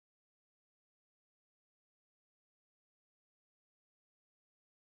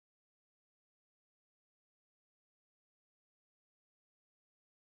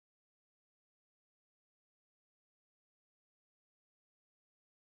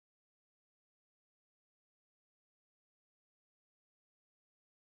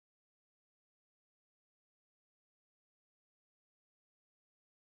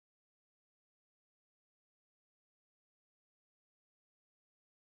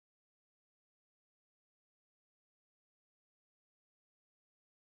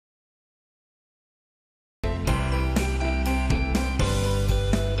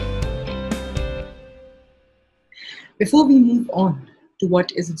Before we move on to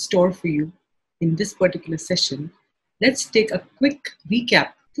what is in store for you in this particular session, let's take a quick recap.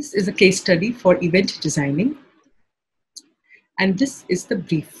 This is a case study for event designing, and this is the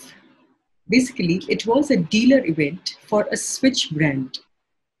brief. Basically, it was a dealer event for a switch brand.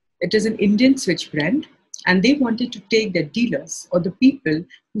 It is an Indian switch brand, and they wanted to take their dealers or the people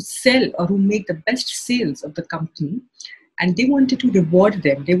who sell or who make the best sales of the company, and they wanted to reward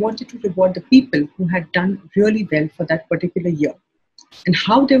them. They wanted to reward the people who had done really well for that particular year. And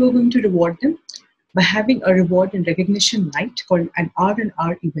how they were going to reward them? By having a reward and recognition night called an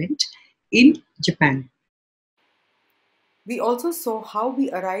R&R event in Japan. We also saw how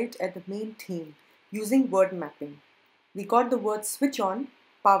we arrived at the main theme using word mapping. We got the words switch on,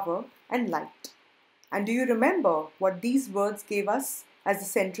 power, and light. And do you remember what these words gave us as the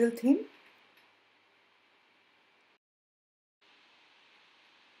central theme?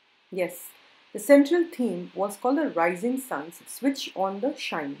 Yes, the central theme was called the Rising Sun's Switch on the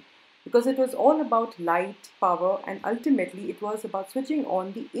Shine, because it was all about light, power, and ultimately it was about switching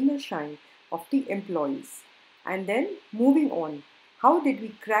on the inner shine of the employees. And then moving on, how did we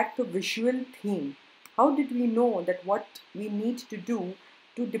crack the visual theme? How did we know that what we need to do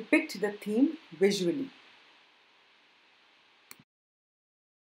to depict the theme visually?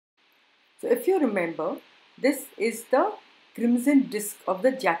 So if you remember, this is the crimson disc of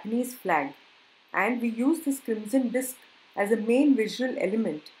the Japanese flag, and we use this crimson disc as a main visual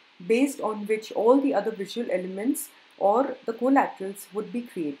element based on which all the other visual elements or the collaterals would be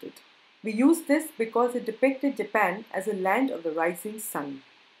created. We use this because it depicted Japan as a land of the rising sun.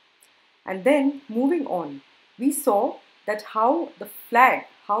 And then moving on, we saw that how the flag,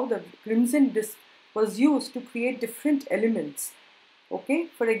 how the crimson disc was used to create different elements. Okay,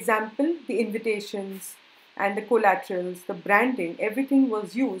 for example, the invitations and the collaterals, the branding, everything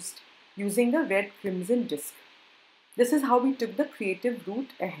was used using the red crimson disc. This is how we took the creative route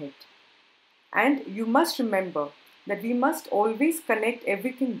ahead. And you must remember that we must always connect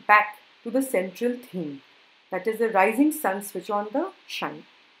everything back to the central theme, that is the rising sun switch on the shine.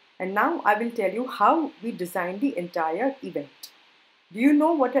 And now I will tell you how we designed the entire event. Do you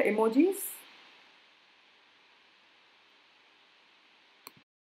know what are emojis?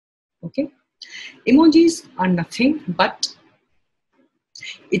 Okay, emojis are nothing but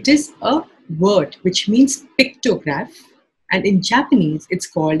it is a word which means pictograph, and in Japanese it's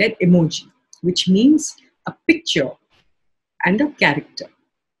called an emoji, which means a picture and a character.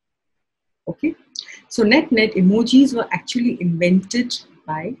 Okay, so net emojis were actually invented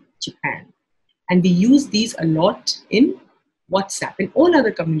by Japan, and we use these a lot in WhatsApp and all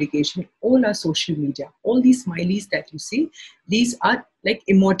other communication, all our social media. All these smileys that you see, these are like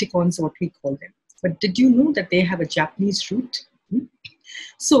emoticons, what we call them. But did you know that they have a Japanese root?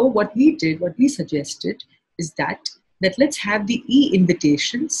 So what we did, what we suggested is that let's have the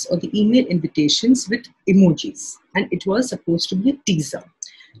e-invitations or the email invitations with emojis, and it was supposed to be a teaser.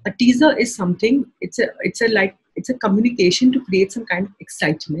 A teaser is something, it's a communication to create some kind of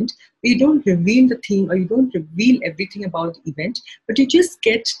excitement. You don't reveal the theme or you don't reveal everything about the event, but you just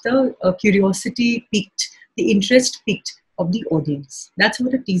get the curiosity piqued, the interest piqued of the audience. That's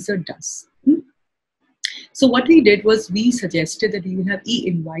what a teaser does. So what we did was we suggested that we will have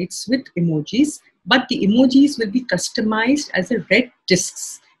e-invites with emojis, but the emojis will be customized as the red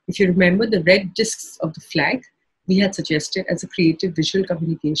discs. If you remember the red discs of the flag, we had suggested as a creative visual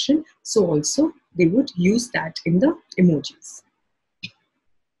communication. So also they would use that in the emojis.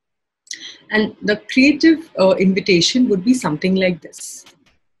 And the creative invitation would be something like this.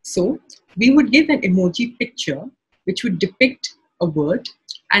 So we would give an emoji picture which would depict a word,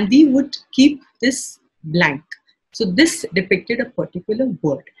 and we would keep this blank. So this depicted a particular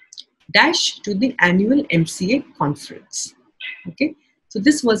word. Dash to the annual MCA conference. Okay, so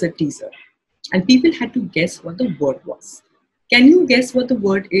this was a teaser, and people had to guess what the word was. Can you guess what the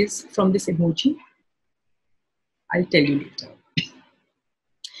word is from this emoji? I'll tell you later.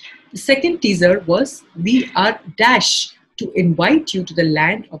 The second teaser was, we are dash to invite you to the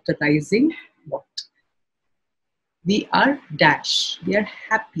land of the rising what? We are dash. We are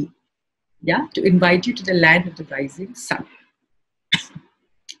happy. Yeah, to invite you to the land of the rising sun.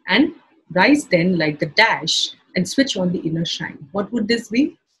 And rise then like the dash and switch on the inner shine. What would this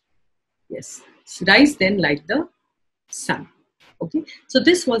be? Yes, rise then like the sun. Okay, so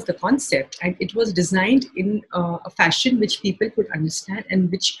this was the concept, and it was designed in a fashion which people could understand and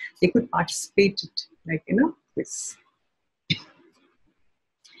which they could participate in, like in a quiz.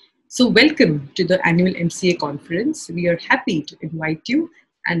 So welcome to the annual MCA conference. We are happy to invite you,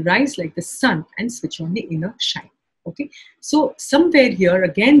 and rise like the sun and switch on the inner shine. Okay, so somewhere here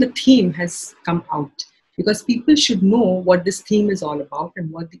again the theme has come out. because people should know what this theme is all about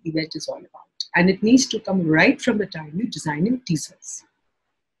and what the event is all about. And it needs to come right from the time you design your teasers.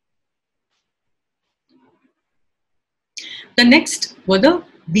 The next were the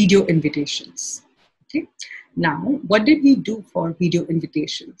video invitations. Okay. Now, what did we do for video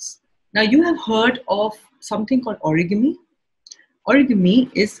invitations? Now, you have heard of something called origami.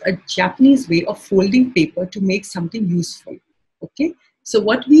 Origami is a Japanese way of folding paper to make something useful. Okay. So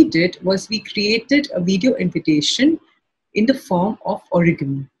what we did was we created a video invitation in the form of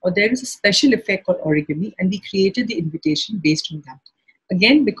origami, or there is a special effect called origami, and we created the invitation based on that.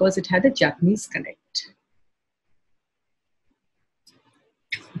 Again, because it had a Japanese connect.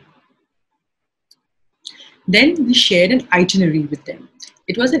 Then we shared an itinerary with them.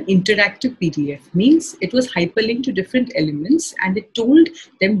 It was an interactive PDF, means it was hyperlinked to different elements, and it told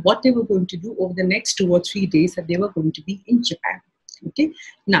them what they were going to do over the next 2 or 3 days that they were going to be in Japan. Okay.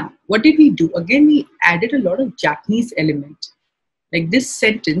 Now, what did we do? Again, we added a lot of Japanese element. Like this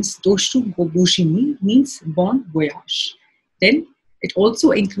sentence, Doshu Gobushimi, means bon voyage. Then it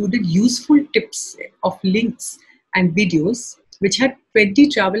also included useful tips of links and videos which had 20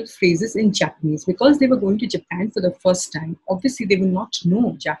 travel phrases in Japanese, because they were going to Japan for the first time. Obviously, they will not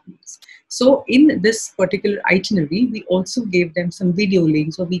know Japanese. So in this particular itinerary, we also gave them some video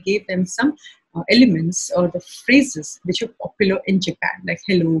links, or we gave them some elements or the phrases which are popular in Japan, like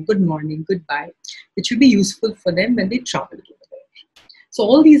hello, good morning, goodbye, which will be useful for them when they travel over there. So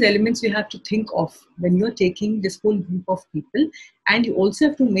all these elements you have to think of when you're taking this whole group of people, and you also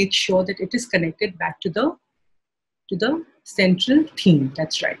have to make sure that it is connected back to the central theme.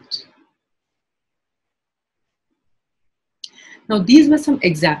 That's right. Now, these were some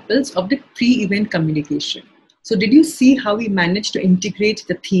examples of the pre-event communication. So did you see how we managed to integrate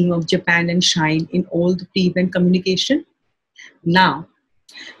the theme of Japan and Shine in all the pre-event communication? Now,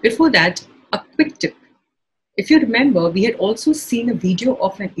 before that, a quick tip. If you remember, we had also seen a video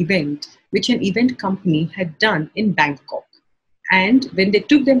of an event which an event company had done in Bangkok. And when they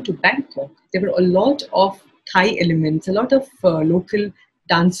took them to Bangkok, there were a lot of Thai elements, a lot of local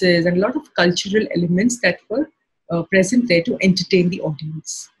dances, and a lot of cultural elements that were present there to entertain the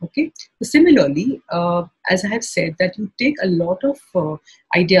audience. Okay. So similarly, as I have said, that you take a lot of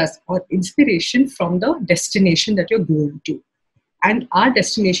ideas or inspiration from the destination that you're going to. And our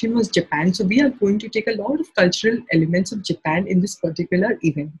destination was Japan. So we are going to take a lot of cultural elements of Japan in this particular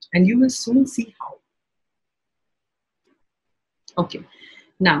event. And you will soon see how. Okay.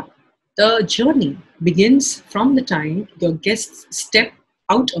 Now, the journey begins from the time your guests step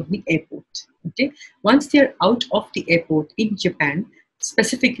out of the airport. Okay. Once they are out of the airport in Japan,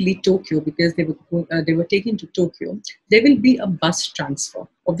 specifically Tokyo, because they were taken to Tokyo, there will be a bus transfer.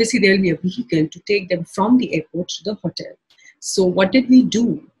 Obviously, there will be a vehicle to take them from the airport to the hotel. So what did we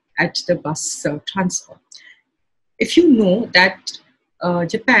do at the bus transfer? If you know that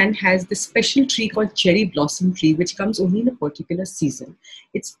Japan has this special tree called cherry blossom tree, which comes only in a particular season.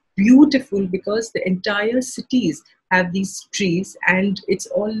 It's beautiful because the entire cities have these trees, and it's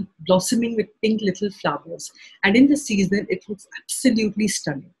all blossoming with pink little flowers. And in the season, it looks absolutely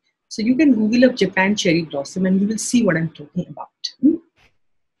stunning. So you can Google up Japan cherry blossom and you will see what I'm talking about.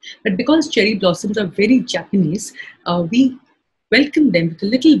 But because cherry blossoms are very Japanese, we welcome them with a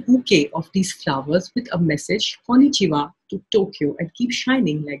little bouquet of these flowers with a message, Konnichiwa to Tokyo, and keep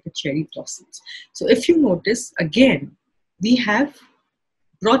shining like the cherry blossoms. So if you notice, again, we have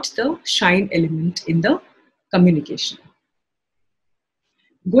brought the shine element in the communication.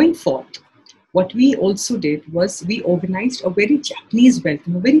 Going forward, what we also did was we organized a very Japanese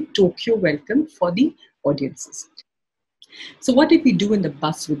welcome, a very Tokyo welcome for the audiences. So what did we do in the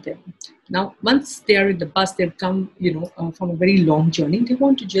bus with them? Now, once they are in the bus, they've come, from a very long journey. They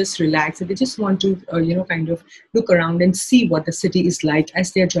want to just relax, and they just want to, kind of look around and see what the city is like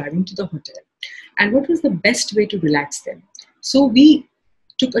as they are driving to the hotel. And what was the best way to relax them? So we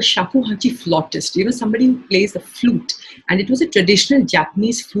took a shakuhachi flautist, somebody who plays the flute, and it was a traditional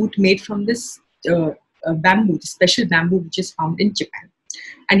Japanese flute made from this bamboo, the special bamboo which is found in Japan.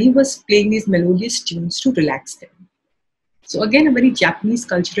 And he was playing these melodious tunes to relax them. So again, a very Japanese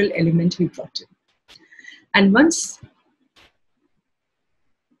cultural element we brought in. And once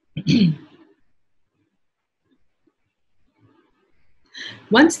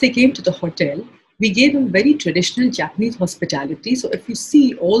they came to the hotel, we gave them very traditional Japanese hospitality. So if you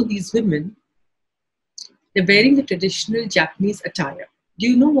see all these women, they're wearing the traditional Japanese attire. Do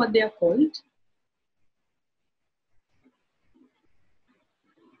you know what they are called?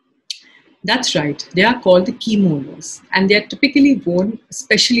 That's right. They are called the kimonos, and they are typically worn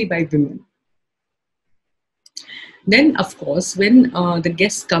especially by women. Then, of course, when the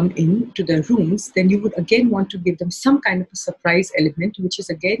guests come in to their rooms, then you would again want to give them some kind of a surprise element, which is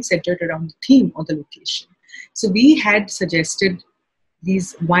again centered around the theme or the location. So we had suggested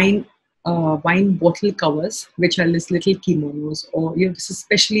these wine bottle covers, which are these little kimonos, or this is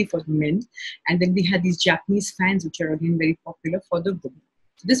especially for the men. And then we had these Japanese fans, which are again very popular for the women.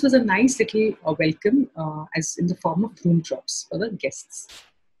 So this was a nice little welcome, as in the form of room drops for the guests.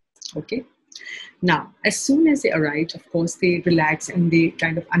 Okay. Now, as soon as they arrived, of course, they relaxed and they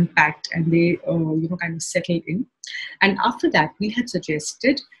kind of unpacked and they, kind of settled in. And after that, we had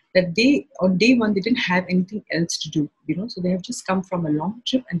suggested that they, on day one, they didn't have anything else to do, so they have just come from a long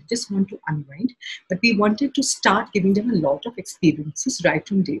trip and they just want to unwind. But we wanted to start giving them a lot of experiences right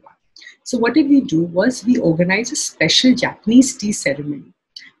from day one. So what did we do was we organized a special Japanese tea ceremony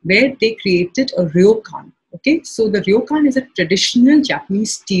where they created a ryokan. Okay, so the ryokan is a traditional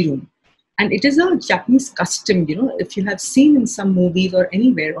Japanese tea room. And it is a Japanese custom, if you have seen in some movies or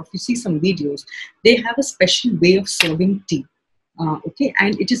anywhere, or if you see some videos, they have a special way of serving tea. Okay,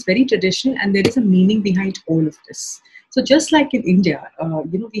 and it is very traditional and there is a meaning behind all of this. So just like in India,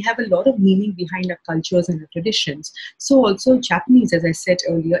 we have a lot of meaning behind our cultures and our traditions. So also Japanese, as I said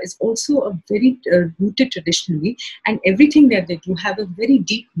earlier, is also a very rooted traditionally, and everything that they do have a very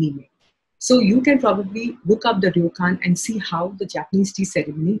deep meaning. So you can probably look up the ryokan and see how the Japanese tea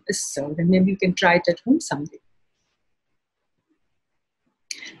ceremony is served, and maybe you can try it at home someday.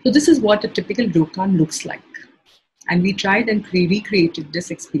 So this is what a typical ryokan looks like. And we tried and recreated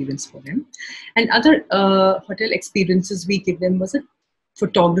this experience for them. And other hotel experiences we give them was a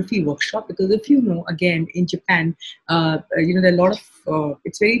photography workshop, because if you know, again, in Japan, there are a lot of,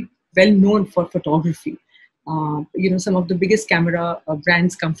 it's very well known for photography. Some of the biggest camera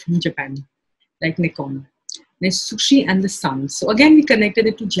brands come from Japan, like Nikon. There's Sushi and the Sun. So again, we connected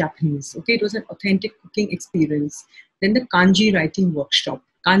it to Japanese. Okay, it was an authentic cooking experience. Then the kanji writing workshop.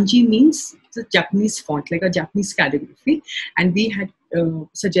 Kanji means the Japanese font, like a Japanese calligraphy. And we had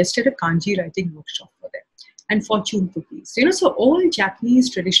suggested a kanji writing workshop for them. And fortune cookies. So all Japanese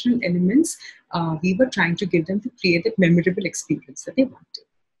traditional elements, we were trying to give them to create that memorable experience that they wanted.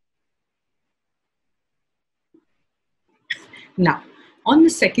 Now, on the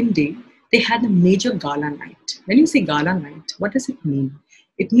second day, they had a major gala night. When you say gala night, what does it mean?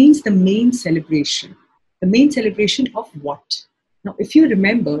 It means the main celebration. The main celebration of what? Now, if you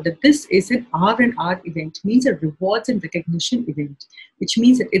remember that this is an R&R event, means a rewards and recognition event, which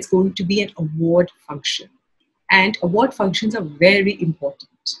means that it's going to be an award function. And award functions are very important.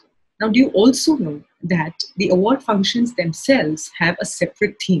 Now, do you also know that the award functions themselves have a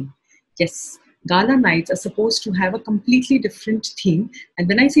separate theme? Yes. Gala nights are supposed to have a completely different theme. And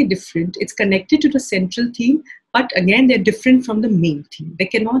when I say different, it's connected to the central theme, but again, they're different from the main theme. They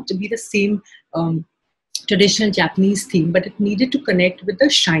cannot be the same traditional Japanese theme, but it needed to connect with the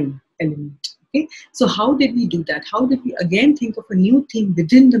shine element. Okay? So how did we do that? How did we again think of a new theme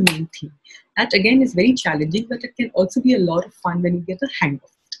within the main theme? That again is very challenging, but it can also be a lot of fun when you get the hang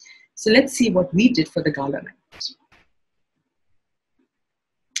of it. So let's see what we did for the gala night.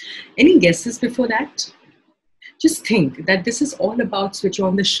 Any guesses before that? Just think that this is all about switch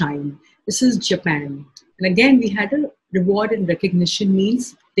on the shine. This is Japan. And again, we had a reward and recognition,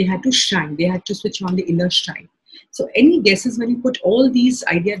 means they had to shine. They had to switch on the inner shine. So any guesses when you put all these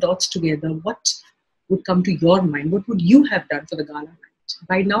idea dots together, what would come to your mind? What would you have done for the gala night?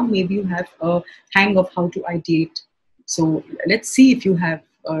 By now, maybe you have a hang of how to ideate. So let's see if you have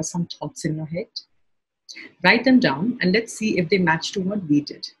some thoughts in your head. Write them down and let's see if they match to what we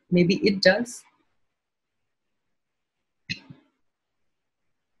did. Maybe it does.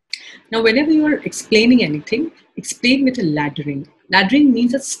 Now, whenever you are explaining anything, explain with a laddering. Laddering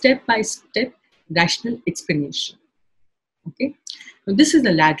means a step-by-step rational explanation. Okay. Now, this is the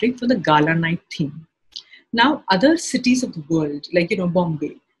laddering for the gala night theme. Now, other cities of the world, like,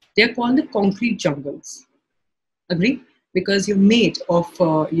 Bombay, they are called the concrete jungles. Agree? Because you're made of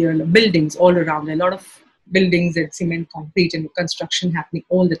your buildings all around. There are a lot of buildings and cement, concrete, and construction happening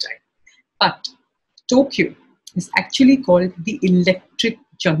all the time. But Tokyo is actually called the electric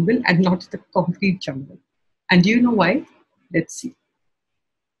jungle and not the concrete jungle. And do you know why? Let's see.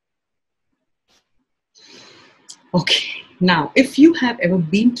 Okay, now if you have ever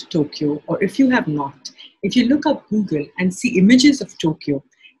been to Tokyo, or if you have not, if you look up Google and see images of Tokyo,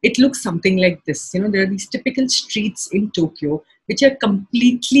 it looks something like this. There are these typical streets in Tokyo which are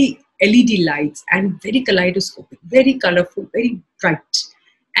completely LED lights and very kaleidoscopic, very colorful, very bright.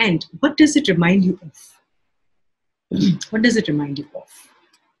 And what does it remind you of? What does it remind you of?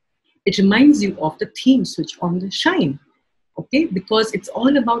 It reminds you of the theme switch on the shine. okay, because it's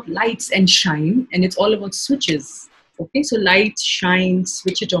all about lights and shine, and it's all about switches. Okay, so lights, shine,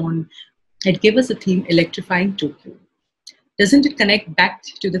 switch it on. It gave us the theme electrifying Tokyo. Doesn't it connect back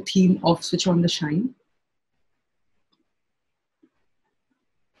to the theme of switch on the shine?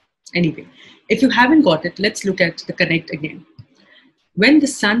 Anyway, if you haven't got it, let's look at the connect again. When the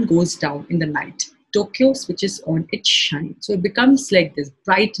sun goes down in the night, Tokyo switches on its shine. So it becomes like this,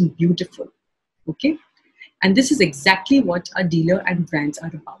 bright and beautiful. Okay? And this is exactly what our dealer and brands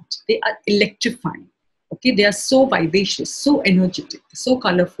are about. They are electrifying. Okay? They are so vivacious, so energetic, so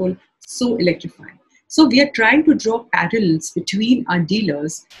colorful, so electrifying. So we are trying to draw parallels between our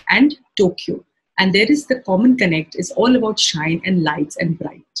dealers and Tokyo. And there is the common connect is all about shine and lights and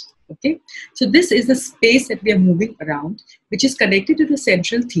bright. Okay, so this is the space that we are moving around, which is connected to the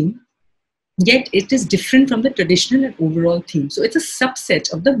central theme, yet it is different from the traditional and overall theme. So it's a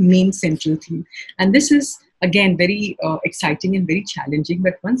subset of the main central theme. And this is, again, very exciting and very challenging,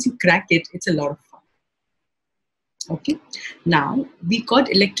 but once you crack it, it's a lot of fun. Okay, now we got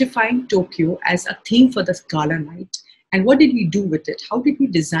electrifying Tokyo as a theme for the gala night. And what did we do with it? How did we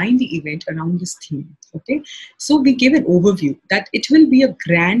design the event around this theme? Okay, so we gave an overview that it will be a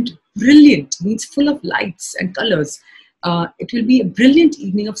grand, brilliant, means full of lights and colors. It will be a brilliant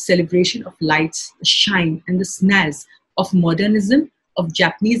evening of celebration of lights, the shine, and the snazz of modernism, of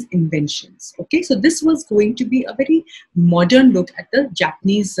Japanese inventions. Okay, so this was going to be a very modern look at the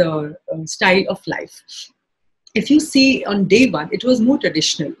Japanese style of life. If you see on day one, it was more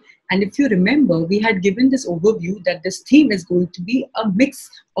traditional. And if you remember, we had given this overview that this theme is going to be a mix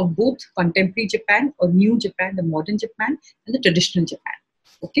of both contemporary Japan or new Japan, the modern Japan, and the traditional Japan.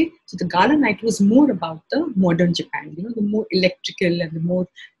 Okay, so the gala night was more about the modern Japan, you know, the more electrical and the more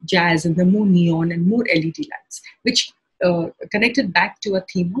jazz and the more neon and more LED lights, which connected back to a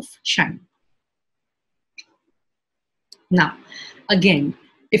theme of shine. Now, again,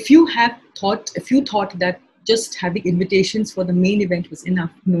 if you thought that just having invitations for the main event was enough,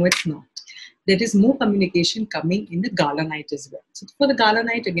 no, it's not. There is more communication coming in the gala night as well. So for the gala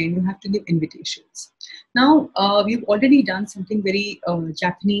night, again, you have to give invitations. Now, we've already done something very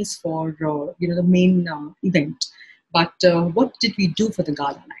Japanese for the main event. But what did we do for the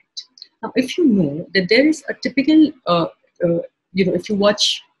gala night? Now, if you know that there is a typical, if you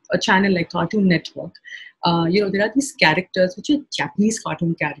watch a channel like Cartoon Network, there are these characters which are Japanese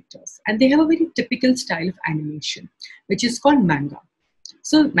cartoon characters, and they have a very typical style of animation, which is called manga.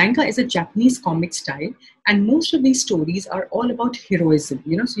 So manga is a Japanese comic style, and most of these stories are all about heroism.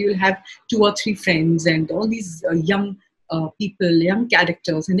 So you'll have 2 or 3 friends and all these young people, young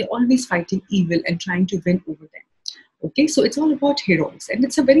characters, and they're always fighting evil and trying to win over them. Okay, so it's all about heroes, and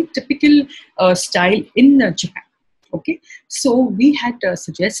it's a very typical style in Japan. Okay, so we had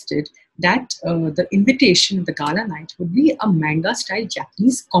suggested that the invitation of the gala night would be a manga style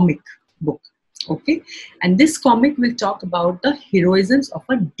Japanese comic book. Okay, and this comic will talk about the heroisms of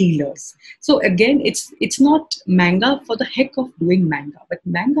our dealers. So again, it's not manga for the heck of doing manga, but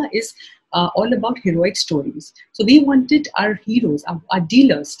manga is all about heroic stories. So we wanted our heroes, our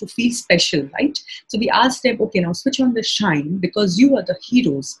dealers, to feel special, right? So we asked them, okay, now switch on the shine because you are the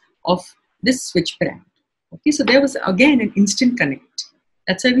heroes of this Switch brand. Okay, so there was again an instant connect.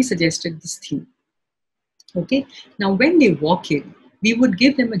 That's why we suggested this theme. Okay, now when they walk in, we would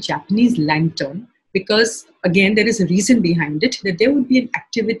give them a Japanese lantern because again, there is a reason behind it that there would be an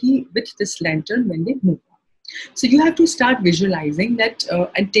activity with this lantern when they move on. So you have to start visualizing that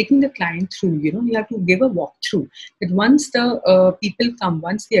and taking the client through, you have to give a walkthrough that once the people come,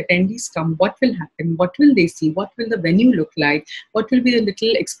 once the attendees come, what will happen, what will they see, what will the venue look like, what will be the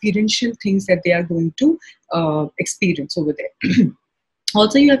little experiential things that they are going to experience over there.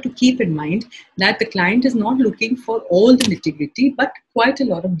 Also, you have to keep in mind that the client is not looking for all the nitty-gritty, but quite a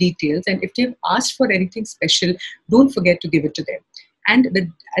lot of details. And if they've asked for anything special, don't forget to give it to them. And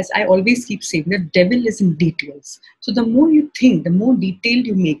as I always keep saying, the devil is in details. So the more you think, the more detailed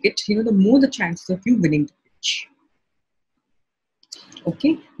you make it, the more the chances of you winning the pitch.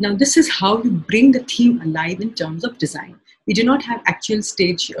 Okay, now this is how you bring the theme alive in terms of design. We do not have actual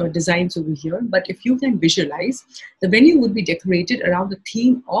stage designs over here, but if you can visualize, the venue would be decorated around the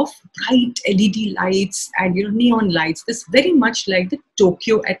theme of bright LED lights and neon lights. This very much like the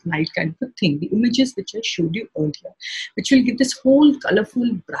Tokyo at night kind of a thing. The images which I showed you earlier, which will give this whole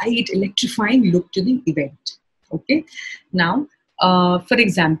colorful, bright, electrifying look to the event. Okay, now, for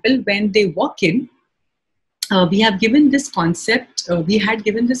example, when they walk in, we have given this concept. We had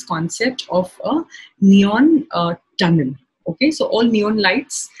given this concept of a neon tunnel. Okay, so all neon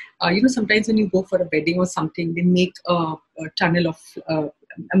lights. Sometimes when you go for a wedding or something, they make a tunnel of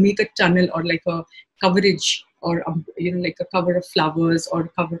make a tunnel or like a coverage, or like a cover of flowers or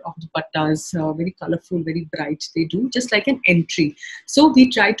cover of dupattas, very colorful, very bright. They do just like an entry. So we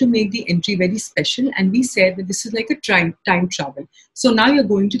try to make the entry very special, and we said that this is like a time travel. So now you're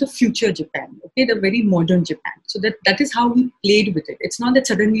going to the future Japan, okay, the very modern Japan. So that is how we played with it. It's not that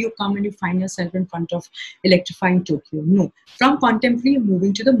suddenly you come and you find yourself in front of electrifying Tokyo. No, from contemporary you're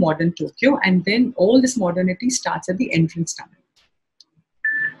moving to the modern Tokyo, and then all this modernity starts at the entrance tunnel.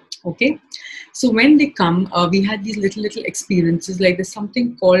 Okay, so when they come, we had these little experiences. Like there's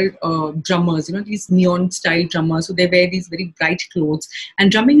something called drummers, these neon style drummers. So they wear these very bright clothes,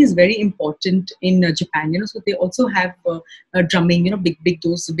 and drumming is very important in Japan. So they also have drumming,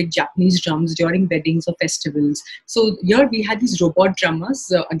 those big Japanese drums during weddings or festivals. So here we had these robot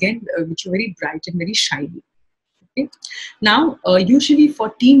drummers again, which were very bright and very shiny. Okay. Now, usually for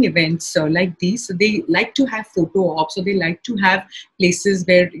team events like these, so they like to have photo ops, so they like to have places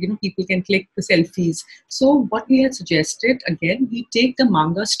where people can click the selfies. So what we had suggested, again, we take the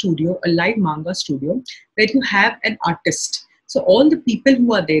manga studio, a live manga studio, where you have an artist. So all the people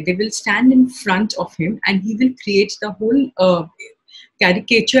who are there, they will stand in front of him, and he will create the whole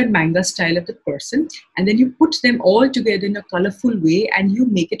caricature and manga style of the person, and then you put them all together in a colorful way and you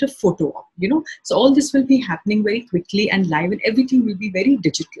make it a photo op, so all this will be happening very quickly and live, and everything will be very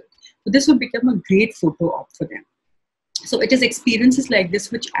digital. So this will become a great photo op for them. So it is experiences like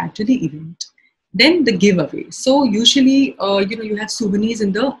this which add to the event. Then the giveaway. So usually, you have souvenirs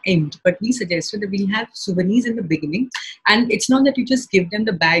in the end, but we suggested that we'll have souvenirs in the beginning. And it's not that you just give them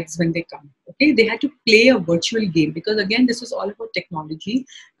the bags when they come. Okay, they had to play a virtual game, because again, this was all about technology.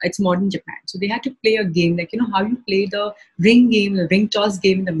 It's modern Japan. So they had to play a game, like, how you play the ring game, the ring toss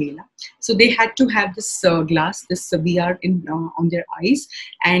game in the Mela. So they had to have this glass, this VR on their eyes,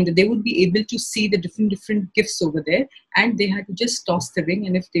 and they would be able to see the different gifts over there. And they had to just toss the ring,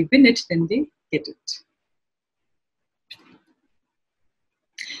 and if they win it, then they get it.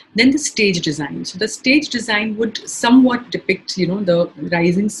 Then the stage design. So the stage design would somewhat depict, the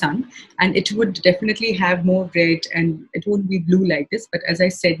rising sun, and it would definitely have more red, and it wouldn't be blue like this. But as I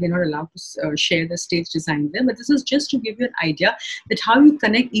said, we're not allowed to share the stage design there. But this is just to give you an idea that how you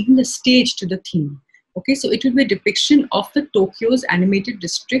connect even the stage to the theme. Okay, so it will be a depiction of the Tokyo's animated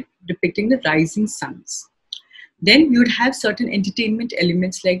district depicting the rising suns. Then you would have certain entertainment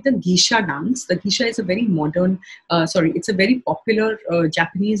elements like the geisha dance. The geisha is a very modern, it's a very popular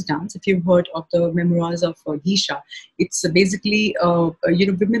Japanese dance. If you've heard of the memoirs of geisha, it's basically,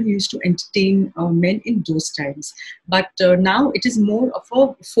 women used to entertain men in those times. But now it is more of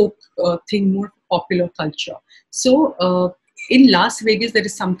a folk thing, more popular culture. So in Las Vegas, there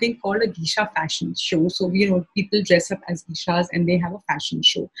is something called a geisha fashion show. So, people dress up as geishas and they have a fashion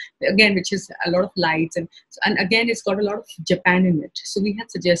show, again, which is a lot of lights. And again, it's got a lot of Japan in it. So we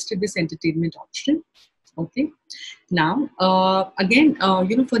had suggested this entertainment option. Okay. Now, again,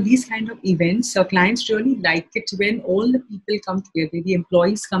 for these kind of events, clients really like it when all the people come together, the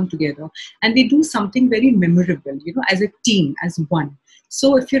employees come together, and they do something very memorable, as a team, as one.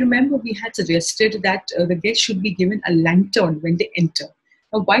 So if you remember, we had suggested that the guests should be given a lantern when they enter.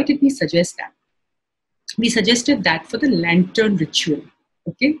 Now, why did we suggest that? We suggested that for the lantern ritual.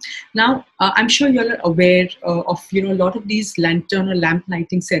 Okay. Now, I'm sure you all are aware of, a lot of these lantern or lamp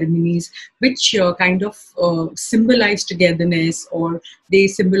lighting ceremonies, which kind of symbolize togetherness, or they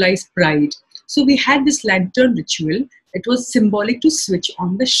symbolize pride. So we had this lantern ritual. It was symbolic to switch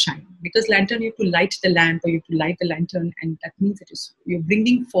on the shine, because lantern, you have to light the lamp, or you have to light the lantern, and that means you're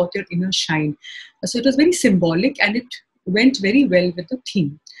bringing forth your inner shine. So it was very symbolic, and it went very well with the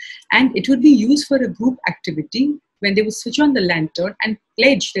theme. And it would be used for a group activity when they would switch on the lantern and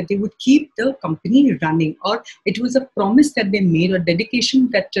pledge that they would keep the company running, or it was a promise that they made, or dedication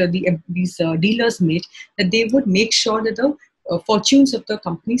that these dealers made, that they would make sure that the fortunes of the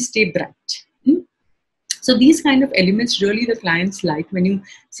company stay bright. So these kind of elements really the clients like when you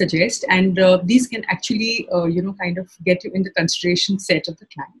suggest, and these can actually, kind of get you in the consideration set of the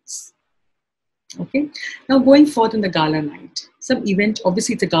clients. Okay. Now going forth on the gala night, some event,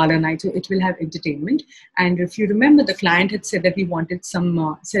 obviously it's a gala night, so it will have entertainment. And if you remember, the client had said that we wanted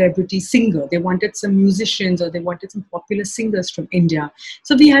some celebrity singer, they wanted some musicians, or they wanted some popular singers from India.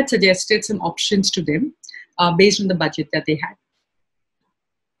 So we had suggested some options to them based on the budget that they had.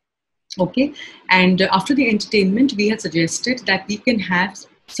 Okay, and after the entertainment, we had suggested that we can have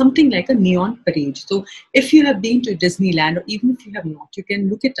something like a neon parade. So if you have been to Disneyland, or even if you have not, you can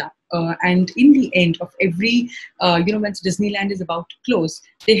look it up. And in the end of every, when Disneyland is about to close,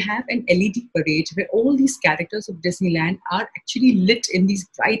 they have an LED parade where all these characters of Disneyland are actually lit in these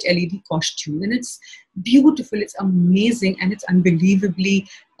bright LED costumes. And it's beautiful, it's amazing, and it's unbelievably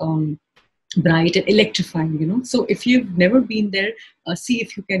bright and electrifying. So if you've never been there, see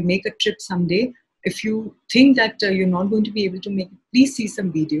if you can make a trip someday. If you think that you're not going to be able to make it, please see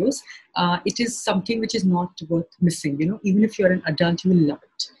some videos. It is something which is not worth missing. Even if you're an adult, you will love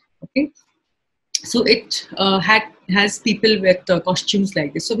it. Okay. So it has people with costumes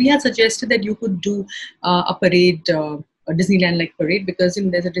like this. So we had suggested that you could do a parade, a Disneyland-like parade, because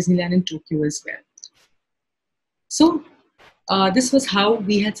there's a Disneyland in Tokyo as well. So this was how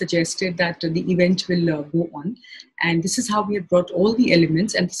we had suggested that the event will go on, and this is how we had brought all the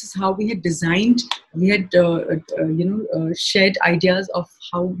elements, and this is how we had designed. We had shared ideas of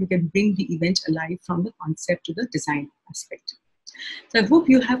how you can bring the event alive from the concept to the design aspect. So I hope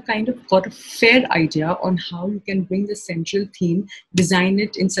you have kind of got a fair idea on how you can bring the central theme, design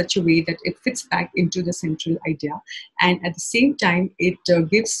it in such a way that it fits back into the central idea, and at the same time it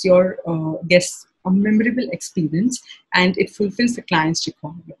gives your guests a memorable experience, and it fulfills the client's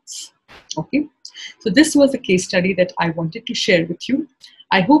requirements. Okay, so this was a case study that I wanted to share with you.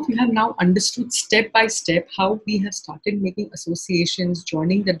 I hope you have now understood step by step how we have started making associations,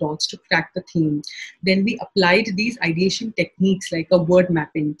 joining the dots to crack the theme. Then we applied these ideation techniques like a word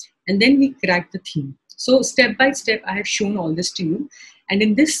mapping, and then we cracked the theme. So step by step, I have shown all this to you. And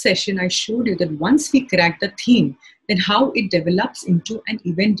in this session, I showed you that once we crack the theme, then how it develops into an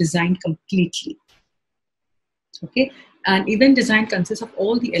event design completely. Okay, and event design consists of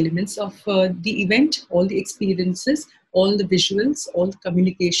all the elements of the event, all the experiences, all the visuals, all the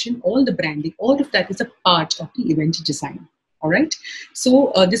communication, all the branding. All of that is a part of the event design. All right.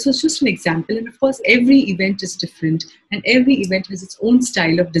 So this was just an example, and of course, every event is different, and every event has its own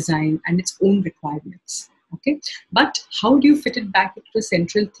style of design and its own requirements. Okay, but how do you fit it back into the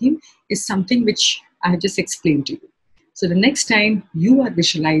central theme is something which I have just explained to you. So the next time you are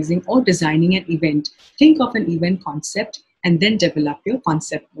visualizing or designing an event, think of an event concept and then develop your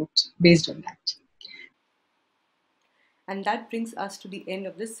concept note based on that. And that brings us to the end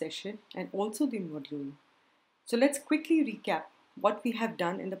of this session and also the module. So let's quickly recap what we have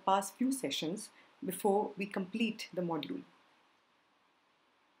done in the past few sessions before we complete the module.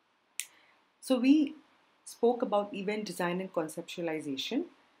 So we spoke about event design and conceptualization,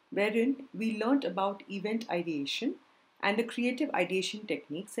 wherein we learned about event ideation and the creative ideation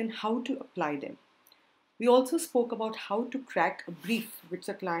techniques and how to apply them. We also spoke about how to crack a brief which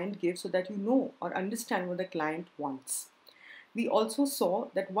the client gives so that you know or understand what the client wants. We also saw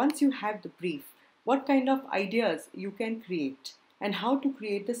that once you have the brief, what kind of ideas you can create and how to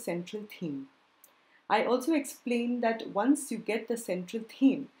create the central theme. I also explained that once you get the central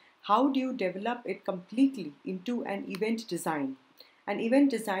theme, how do you develop it completely into an event design? An event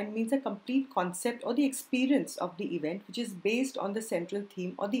design means a complete concept or the experience of the event which is based on the central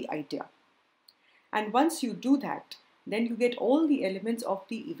theme or the idea. And once you do that, then you get all the elements of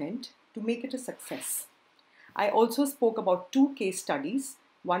the event to make it a success. I also spoke about two case studies.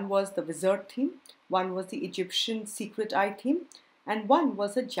 One was the wizard theme, one was the Egyptian secret eye theme, and one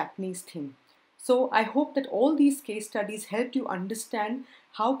was a Japanese theme. So I hope that all these case studies helped you understand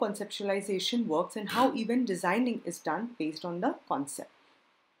how conceptualization works and how event designing is done based on the concept.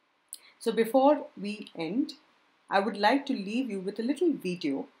 So before we end, I would like to leave you with a little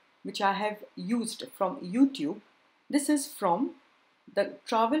video which I have used from YouTube. This is from the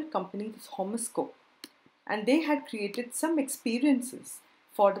travel company Homoscope, and they had created some experiences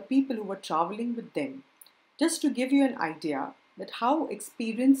for the people who were traveling with them, just to give you an idea that how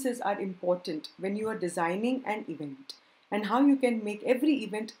experiences are important when you are designing an event and how you can make every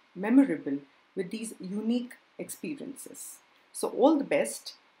event memorable with these unique experiences. So all the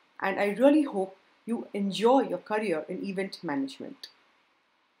best, and I really hope you enjoy your career in event management.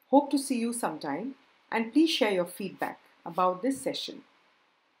 Hope to see you sometime, and please share your feedback about this session.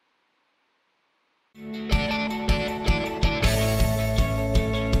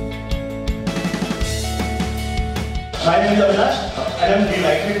 My name is Avinash, and I'm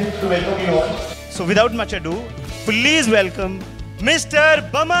delighted to welcome you all. So without much ado, please welcome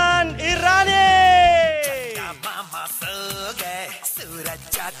Mr. Baman Irani!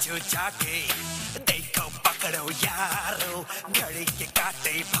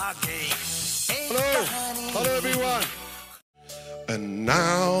 Hello everyone. And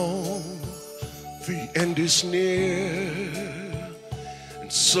now the end is near,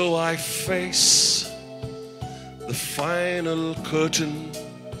 and so I face the final curtain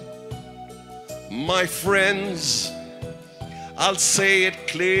my friends, I'll say it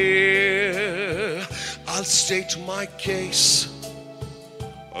clear. I'll state my case,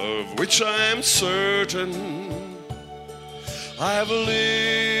 of which I am certain. I've lived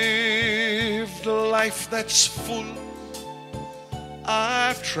a life that's full.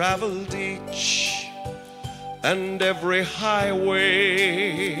 I've traveled each and every highway,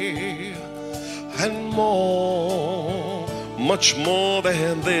 and more, much more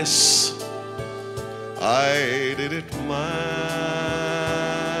than this, I did it my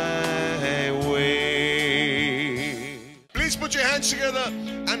way. Please put your hands together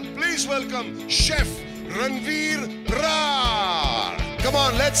and please welcome Chef Ranveer Brar. Come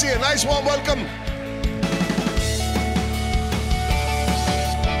on, let's see a nice warm welcome.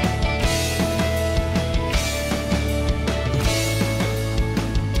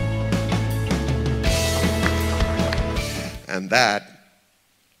 And that,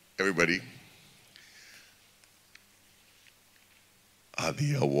 everybody, are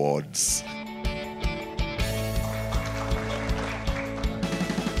the awards.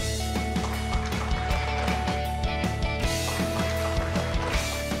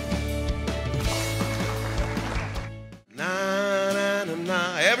 Na na na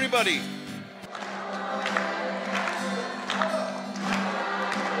na, everybody.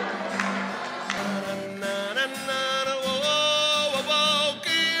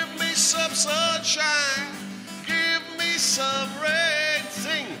 Some sunshine, give me some rain,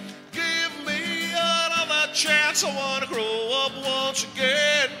 sing, give me another chance, I want to grow up once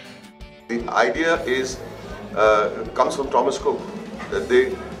again. The idea is, comes from Thomas Cook, that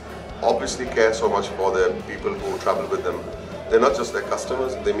they obviously care so much for the people who travel with them. They're not just their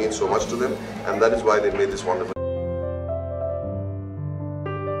customers, they mean so much to them, and that is why they made this wonderful